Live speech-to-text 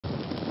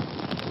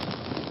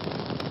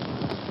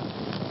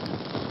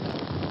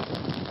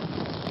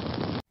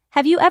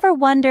Have you ever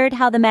wondered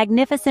how the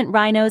magnificent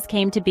rhinos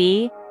came to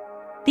be?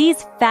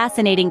 These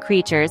fascinating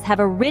creatures have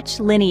a rich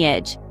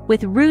lineage,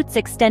 with roots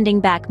extending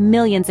back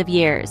millions of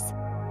years.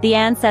 The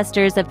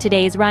ancestors of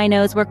today's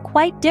rhinos were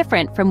quite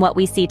different from what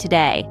we see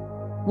today.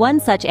 One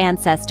such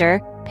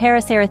ancestor,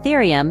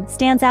 Paraceratherium,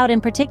 stands out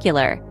in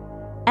particular.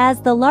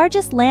 As the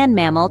largest land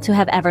mammal to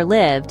have ever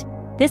lived,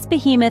 this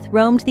behemoth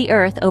roamed the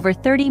earth over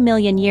 30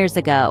 million years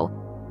ago.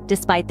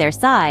 Despite their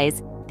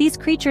size, these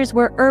creatures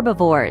were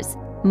herbivores,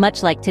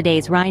 much like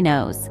today's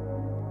rhinos.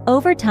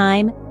 Over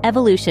time,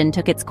 evolution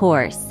took its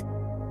course.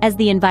 As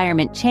the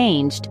environment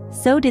changed,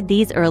 so did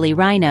these early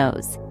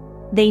rhinos.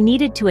 They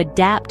needed to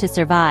adapt to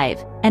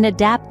survive, and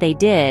adapt they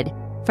did.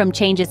 From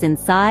changes in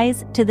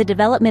size to the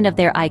development of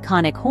their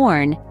iconic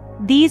horn,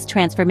 these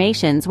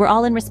transformations were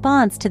all in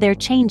response to their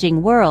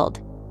changing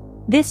world.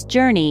 This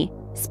journey,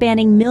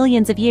 spanning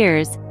millions of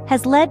years,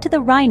 has led to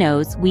the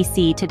rhinos we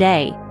see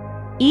today.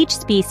 Each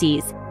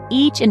species,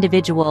 each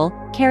individual,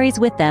 carries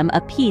with them a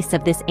piece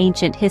of this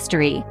ancient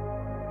history.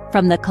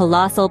 From the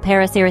colossal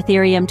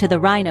Paraceratherium to the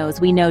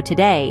rhinos we know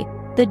today,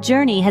 the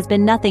journey has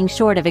been nothing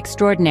short of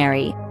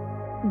extraordinary.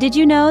 Did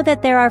you know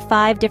that there are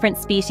 5 different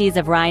species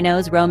of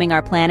rhinos roaming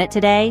our planet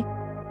today?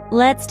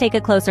 Let's take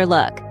a closer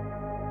look.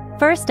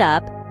 First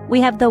up,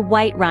 we have the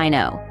white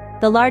rhino,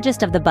 the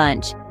largest of the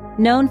bunch,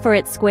 known for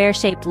its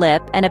square-shaped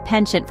lip and a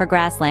penchant for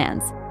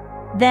grasslands.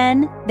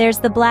 Then, there's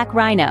the black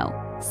rhino,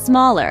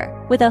 smaller,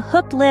 with a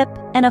hooked lip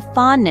and a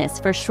fondness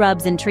for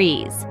shrubs and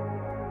trees.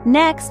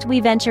 Next, we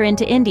venture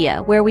into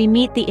India, where we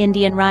meet the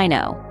Indian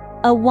rhino,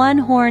 a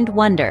one-horned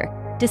wonder,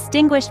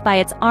 distinguished by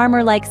its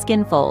armor-like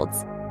skin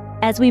folds.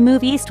 As we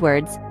move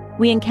eastwards,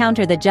 we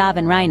encounter the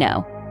Javan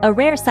rhino, a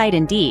rare sight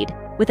indeed,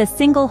 with a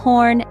single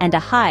horn and a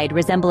hide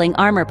resembling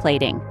armor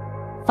plating.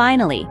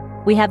 Finally,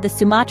 we have the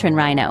Sumatran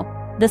rhino,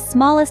 the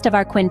smallest of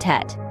our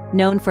quintet,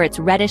 known for its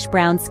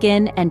reddish-brown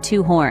skin and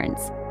 2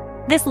 horns.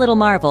 This little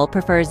marvel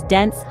prefers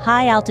dense,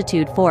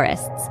 high-altitude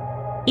forests.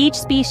 Each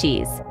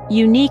species,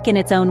 unique in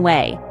its own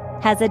way,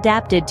 has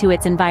adapted to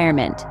its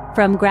environment,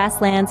 from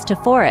grasslands to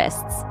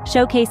forests,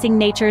 showcasing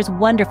nature's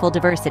wonderful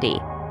diversity.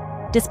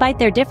 Despite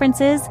their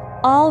differences,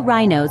 all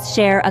rhinos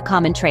share a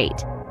common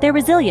trait: their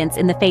resilience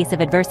in the face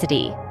of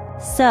adversity.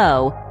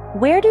 So,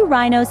 where do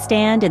rhinos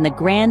stand in the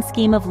grand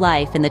scheme of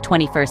life in the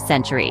 21st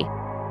century?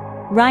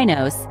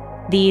 Rhinos,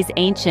 these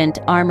ancient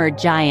armored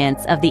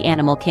giants of the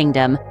animal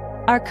kingdom,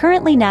 are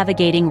currently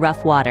navigating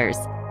rough waters.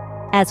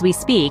 As we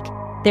speak,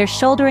 they're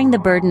shouldering the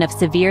burden of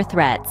severe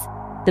threats,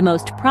 the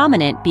most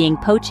prominent being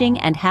poaching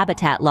and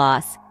habitat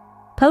loss.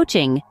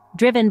 Poaching,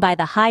 driven by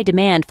the high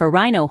demand for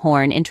rhino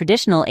horn in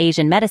traditional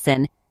Asian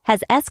medicine,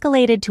 has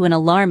escalated to an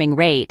alarming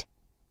rate.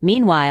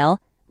 Meanwhile,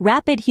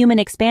 rapid human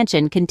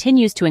expansion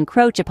continues to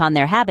encroach upon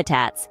their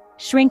habitats,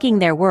 shrinking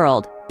their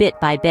world bit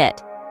by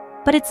bit.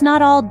 But it's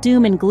not all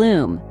doom and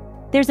gloom.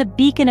 There's a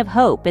beacon of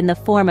hope in the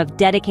form of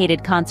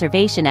dedicated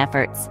conservation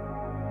efforts.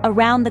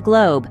 Around the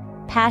globe,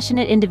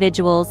 passionate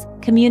individuals,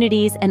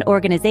 communities, and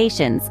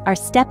organizations are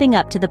stepping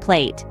up to the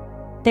plate.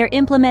 They're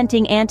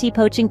implementing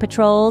anti-poaching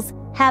patrols,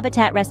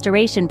 habitat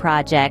restoration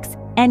projects,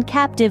 and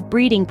captive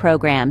breeding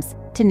programs,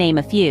 to name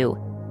a few.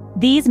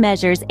 These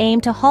measures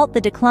aim to halt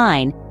the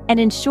decline and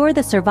ensure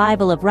the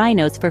survival of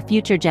rhinos for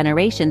future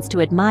generations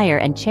to admire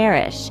and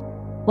cherish.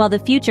 While the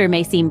future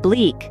may seem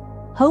bleak,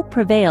 hope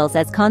prevails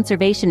as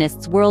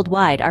conservationists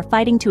worldwide are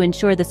fighting to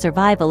ensure the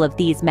survival of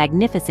these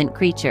magnificent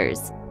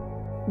creatures.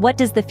 What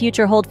does the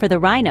future hold for the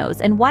rhinos,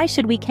 and why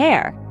should we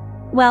care?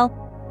 Well,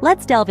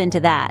 let's delve into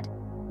that.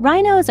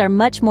 Rhinos are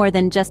much more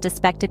than just a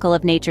spectacle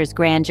of nature's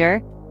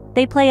grandeur.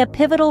 They play a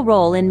pivotal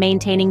role in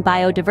maintaining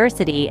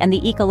biodiversity and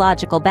the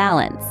ecological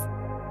balance.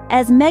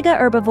 As mega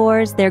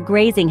herbivores, their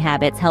grazing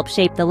habits help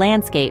shape the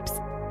landscapes,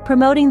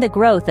 promoting the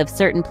growth of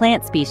certain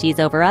plant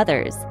species over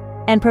others,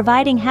 and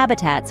providing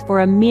habitats for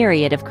a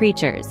myriad of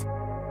creatures.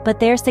 But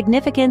their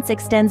significance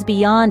extends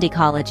beyond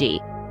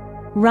ecology.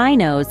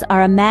 Rhinos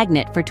are a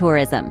magnet for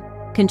tourism,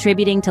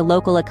 contributing to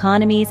local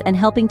economies and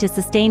helping to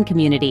sustain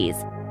communities.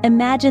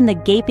 Imagine the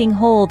gaping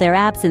hole their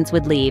absence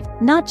would leave,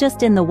 not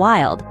just in the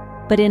wild,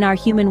 but in our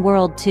human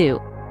world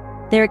too.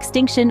 Their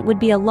extinction would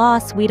be a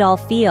loss we'd all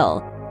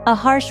feel, a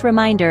harsh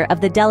reminder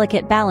of the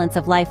delicate balance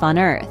of life on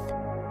Earth.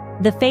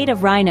 The fate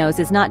of rhinos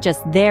is not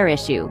just their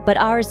issue, but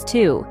ours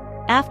too.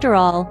 After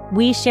all,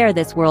 we share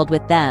this world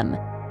with them,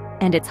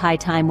 and it's high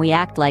time we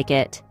act like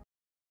it.